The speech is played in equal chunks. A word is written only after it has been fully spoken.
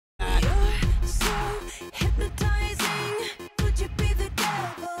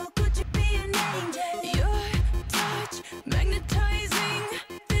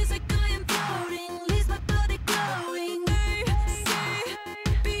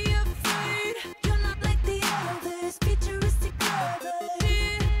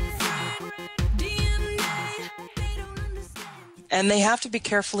And they have to be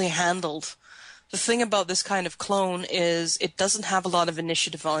carefully handled. The thing about this kind of clone is it doesn't have a lot of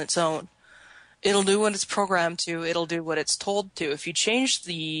initiative on its own. It'll do what it's programmed to. It'll do what it's told to. If you change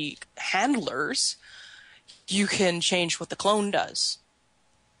the handlers, you can change what the clone does.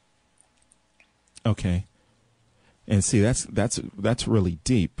 Okay. And see, that's really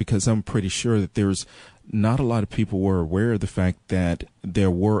deep, because I'm pretty sure that there's not a lot of people were aware of the fact that there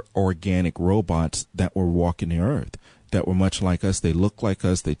were organic robots that were walking the earth, that were much like us. They look like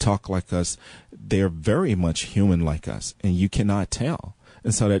us. They talk like us. They're very much human like us, and you cannot tell.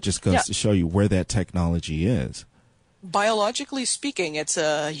 And so that just goes to show you where that technology is. Biologically speaking, it's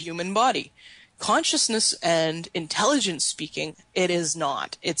a human body. Consciousness and intelligence speaking, it is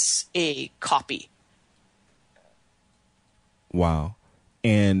not. It's a copy. Wow.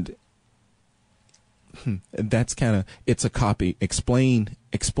 And that's kind of, it's a copy. Explain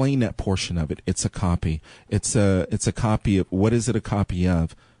that portion of it. It's a copy. It's a copy of, what is it a copy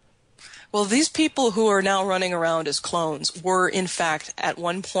of? Well, these people who are now running around as clones were, in fact, at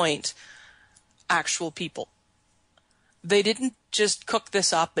one point, actual people. They didn't just cook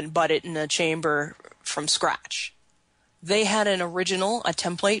this up and butt it in a chamber from scratch. They had an original, a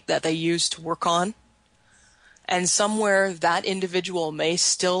template that they used to work on. And somewhere that individual may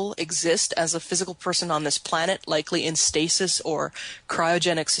still exist as a physical person on this planet, likely in stasis or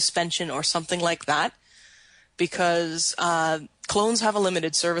cryogenic suspension or something like that, because clones have a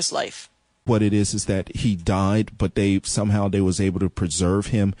limited service life. What it is that he died, but they was able to preserve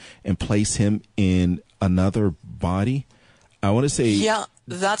him and place him in another body. I want to say, yeah,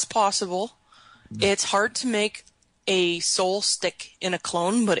 that's possible. It's hard to make a soul stick in a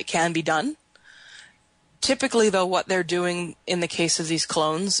clone, but it can be done. Typically, though, what they're doing in the case of these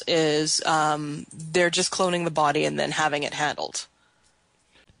clones is they're just cloning the body and then having it handled.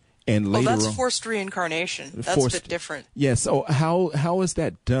 And later that's forced reincarnation. That's a bit different. Yes. So how is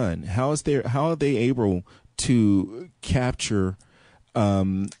that done? How are they able to capture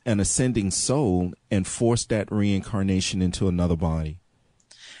an ascending soul and force that reincarnation into another body?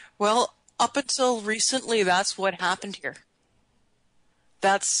 Well, up until recently, that's what happened here.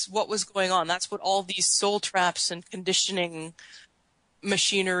 That's what was going on. That's what all these soul traps and conditioning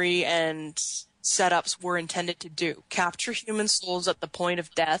machinery and setups were intended to do. Capture human souls at the point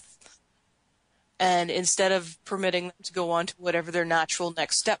of death, and instead of permitting them to go on to whatever their natural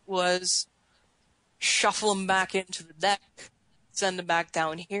next step was, shuffle them back into the deck, send them back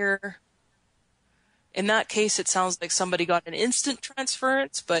down here. In that case, it sounds like somebody got an instant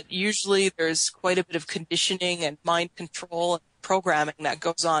transference, but usually there's quite a bit of conditioning and mind control and programming that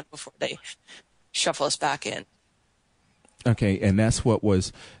goes on before they shuffle us back in. Okay, and that's what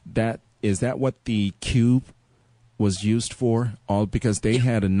was that. Is that what the cube was used for? All because they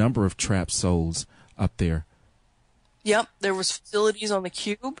had a number of trapped souls up there. Yep, there was facilities on the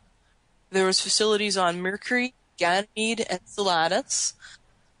cube. There was facilities on Mercury, Ganymede, and Enceladus.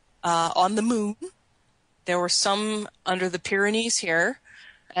 On the moon. There were some under the Pyrenees here,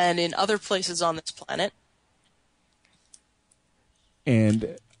 and in other places on this planet.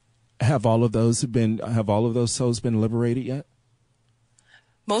 And have all of those souls been liberated yet?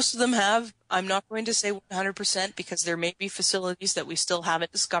 Most of them have. I'm not going to say 100% because there may be facilities that we still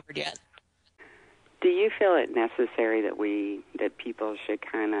haven't discovered yet. Do you feel it necessary that people should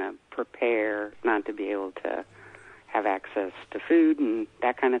kind of prepare not to be able to have access to food and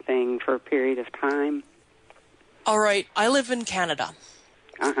that kind of thing for a period of time? All right, I live in Canada.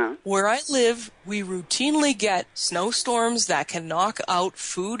 Uh-huh. Where I live, we routinely get snowstorms that can knock out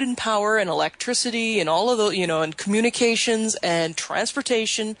food and power and electricity and all of the, and communications and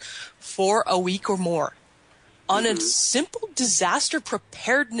transportation for a week or more. On a simple disaster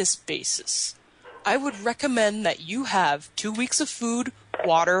preparedness basis, I would recommend that you have 2 weeks of food,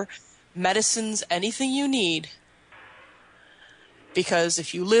 water, medicines, anything you need. Because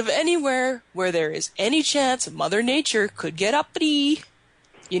if you live anywhere where there is any chance Mother Nature could get uppity,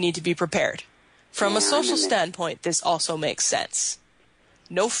 you need to be prepared. From a social standpoint, this also makes sense.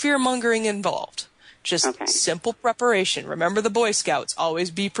 No fear-mongering involved. Just simple preparation. Remember the Boy Scouts,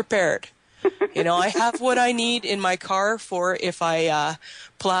 always be prepared. I have what I need in my car for if I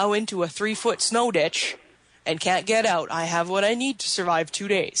plow into a 3-foot snow ditch and can't get out. I have what I need to survive 2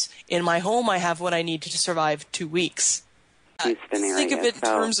 days. In my home, I have what I need to survive 2 weeks. Think of it in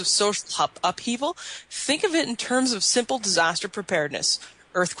terms of social upheaval. Think of it in terms of simple disaster preparedness.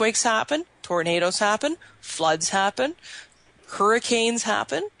 Earthquakes happen, tornadoes happen, floods happen, hurricanes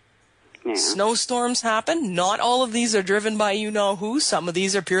happen, snowstorms happen. Not all of these are driven by you-know-who. Some of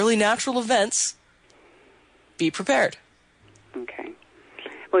these are purely natural events. Be prepared. Okay.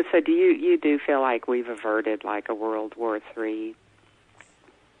 Well, so do you feel like we've averted like a World War III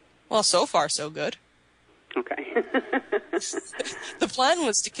Well, so far, so good. Okay. The plan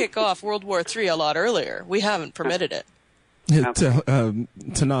was to kick off World War III a lot earlier. We haven't permitted it.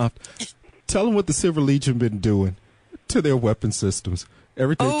 Tanaath, tell them what the Silver Legion been doing to their weapon systems.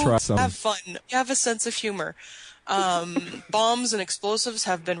 Every time they try something. Have fun. Have a sense of humor. Bombs and explosives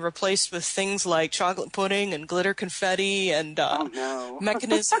have been replaced with things like chocolate pudding and glitter confetti and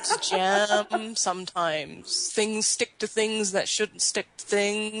mechanisms jam sometimes. Things stick to things that shouldn't stick to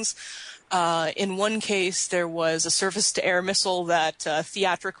things. In one case, there was a surface-to-air missile that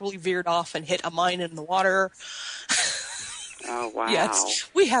theatrically veered off and hit a mine in the water. Oh, wow. Yes,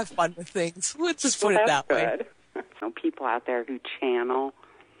 we have fun with things. We'll just put it that way. People out there who channel.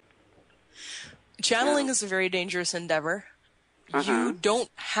 Channeling is a very dangerous endeavor. You don't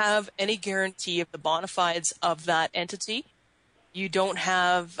have any guarantee of the bona fides of that entity. You don't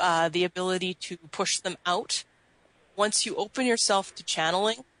have the ability to push them out. Once you open yourself to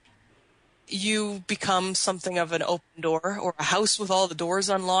channeling, you become something of an open door, or a house with all the doors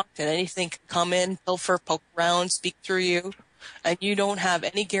unlocked, and anything can come in, pilfer, poke around, speak through you. And you don't have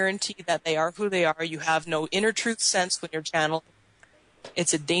any guarantee that they are who they are. You have no inner truth sense when you're channeling.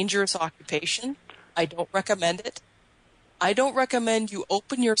 It's a dangerous occupation. I don't recommend it. I don't recommend you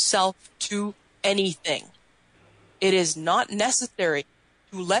open yourself to anything. It is not necessary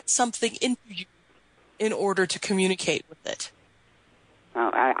to let something into you in order to communicate with it.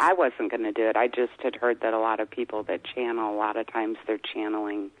 Oh, I wasn't going to do it. I just had heard that a lot of people that channel, a lot of times they're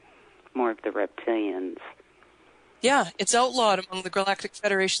channeling more of the reptilians. Yeah, it's outlawed among the Galactic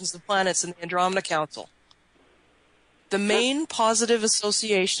Federations of Planets and the Andromeda Council. The main positive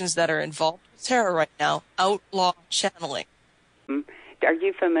associations that are involved with Terra right now outlaw channeling. Are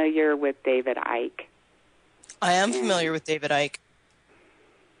you familiar with David Icke? I am familiar with David Icke.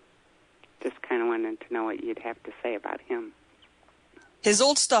 Just kind of wanted to know what you'd have to say about him. His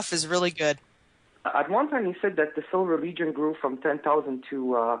old stuff is really good. At one time, he said that the Silver Legion grew from 10,000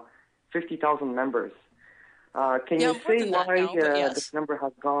 to 50,000 members. Can you say why this number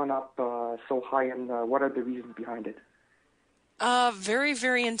has gone up so high, and what are the reasons behind it? Very,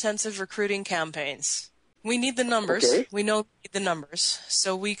 very intensive recruiting campaigns. We need the numbers. Okay. We know we need the numbers.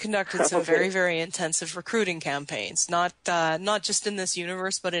 So we conducted some very, very intensive recruiting campaigns, not just in this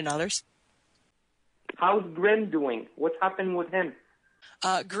universe, but in others. How's Grimm doing? What's happening with him?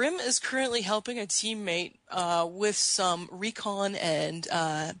 Grimm is currently helping a teammate with some recon and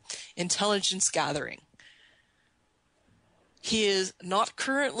intelligence gathering. He is not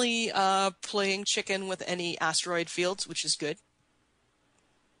currently playing chicken with any asteroid fields, which is good,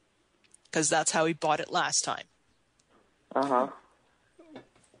 because that's how he bought it last time.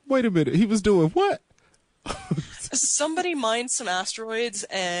 Wait a minute. He was doing what? Somebody mined some asteroids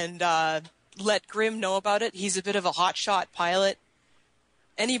and let Grimm know about it. He's a bit of a hotshot pilot.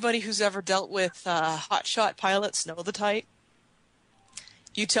 Anybody who's ever dealt with hotshot pilots know the type.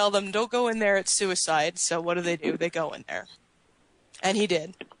 You tell them, don't go in there, it's suicide. So what do? They go in there. And he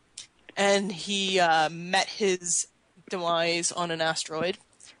did. And he met his demise on an asteroid,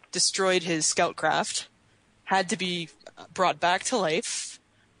 destroyed his scout craft, had to be brought back to life.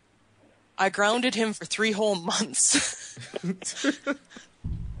 I grounded him for 3 whole months.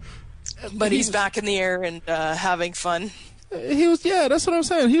 But he's back in the air and having fun. That's what I'm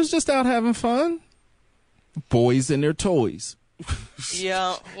saying. He was just out having fun. Boys and their toys.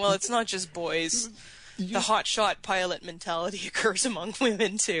 Yeah, well, it's not just boys. The hotshot pilot mentality occurs among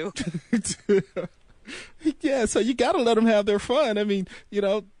women, too. Yeah, so you got to let them have their fun. I mean,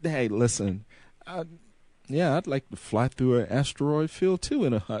 hey, listen. I'd like to fly through an asteroid field, too,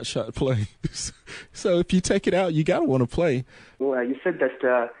 in a hotshot plane. So if you take it out, you got to want to play. Well, you said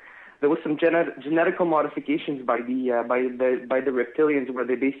that there was some genetical modifications by the reptilians where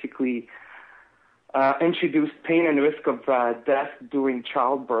they basically introduced pain and risk of death during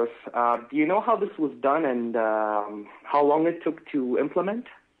childbirth. Do you know how this was done and how long it took to implement?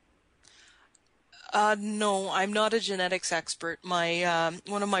 No, I'm not a genetics expert. My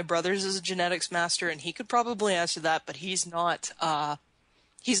one of my brothers is a genetics master, and he could probably answer that, but he's not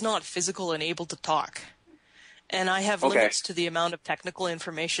physical and able to talk. And I have limits to the amount of technical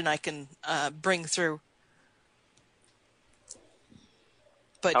information I can bring through.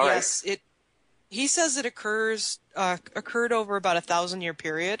 But All yes, right. He says it occurred over about 1,000-year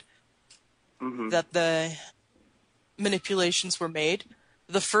period that the manipulations were made.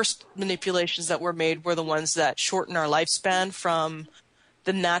 The first manipulations that were made were the ones that shorten our lifespan from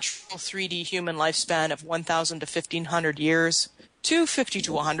the natural 3D human lifespan of 1,000 to 1,500 years to 50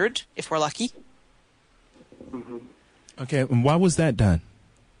 to 100, if we're lucky. Okay, and why was that done?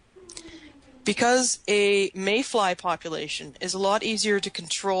 Because a mayfly population is a lot easier to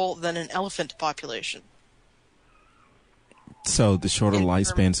control than an elephant population. So the shorter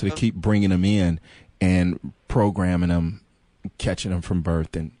lifespan, so they keep bringing them in and programming them, catching them from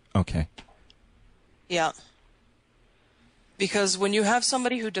birth, and okay. Yeah. Because when you have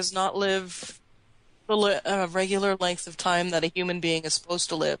somebody who does not live a regular length of time that a human being is supposed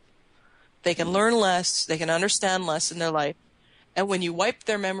to live, they can learn less, they can understand less in their life, and when you wipe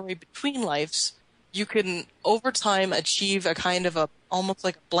their memory between lives, you can, over time, achieve a kind of almost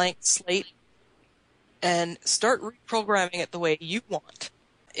like a blank slate and start reprogramming it the way you want.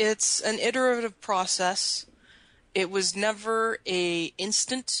 It's an iterative process. It was never an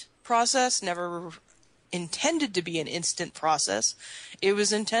instant process, never intended to be an instant process. It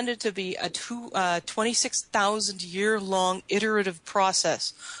was intended to be a 26,000-year-long iterative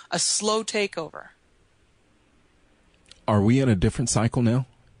process, a slow takeover. Are we in a different cycle now?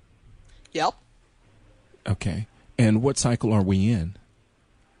 Yep. Okay. And what cycle are we in?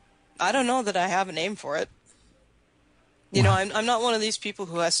 I don't know that I have a name for it. You know, I'm not one of these people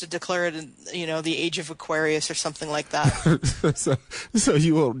who has to declare it in, the age of Aquarius or something like that. so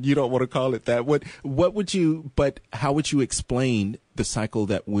you don't want to call it that. What would you? But how would you explain the cycle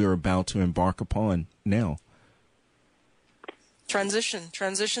that we're about to embark upon now? Transition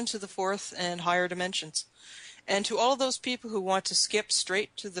to the fourth and higher dimensions. And to all those people who want to skip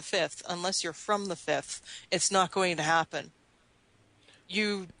straight to the fifth, unless you're from the fifth, it's not going to happen.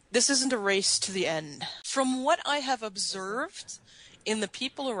 This isn't a race to the end. From what I have observed in the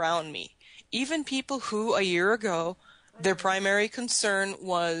people around me, even people who a year ago, their primary concern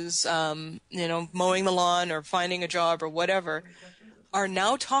was, mowing the lawn or finding a job or whatever, are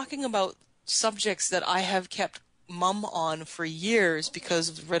now talking about subjects that I have kept mum on for years because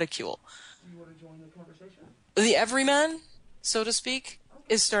of ridicule. You want to join the conversation? The everyman, so to speak,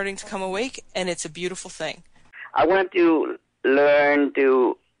 is starting to come awake, and it's a beautiful thing. I want to learn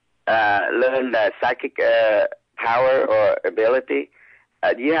the psychic power or ability.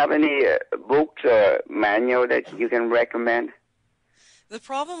 Do you have any books or manual that you can recommend? The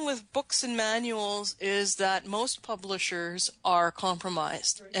problem with books and manuals is that most publishers are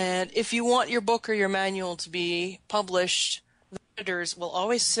compromised. And if you want your book or your manual to be published, the editors will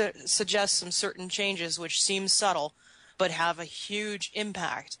always suggest some certain changes which seem subtle but have a huge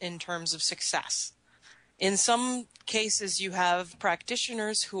impact in terms of success. In some cases, you have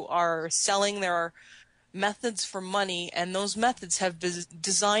practitioners who are selling their methods for money, and those methods have been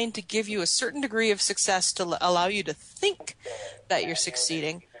designed to give you a certain degree of success to allow you to think that you're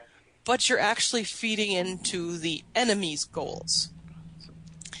succeeding, but you're actually feeding into the enemy's goals.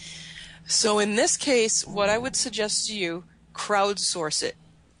 So in this case, what I would suggest to you, crowdsource it.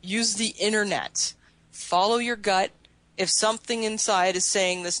 Use the internet. Follow your gut. If something inside is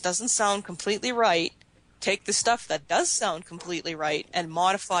saying this doesn't sound completely right, take the stuff that does sound completely right and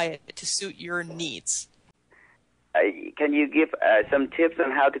modify it to suit your needs. Can you give some tips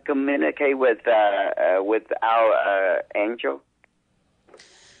on how to communicate with our angel?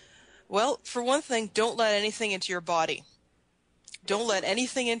 Well, for one thing, don't let anything into your body. Don't let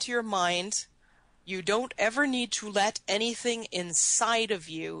anything into your mind. You don't ever need to let anything inside of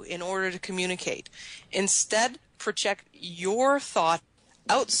you in order to communicate. Instead, project your thought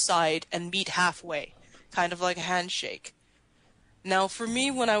outside and meet halfway. Kind of like a handshake. Now, for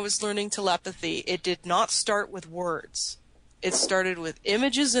me, when I was learning telepathy, it did not start with words. It started with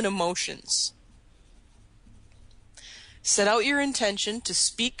images and emotions. Set out your intention to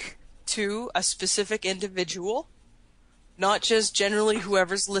speak to a specific individual, not just generally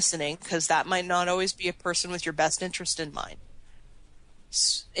whoever's listening, because that might not always be a person with your best interest in mind.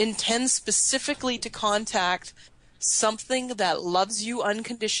 Intend specifically to contact something that loves you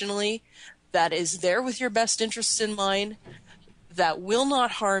unconditionally, that is there with your best interests in mind, that will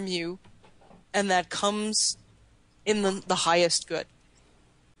not harm you, and that comes in the highest good.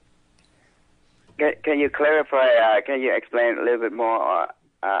 Can you clarify, can you explain a little bit more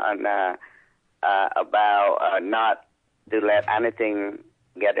on about not to let anything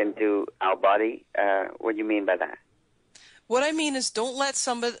get into our body? What do you mean by that? What I mean is don't let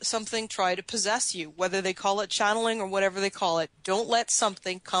something try to possess you, whether they call it channeling or whatever they call it. Don't let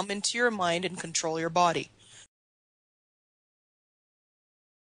something come into your mind and control your body.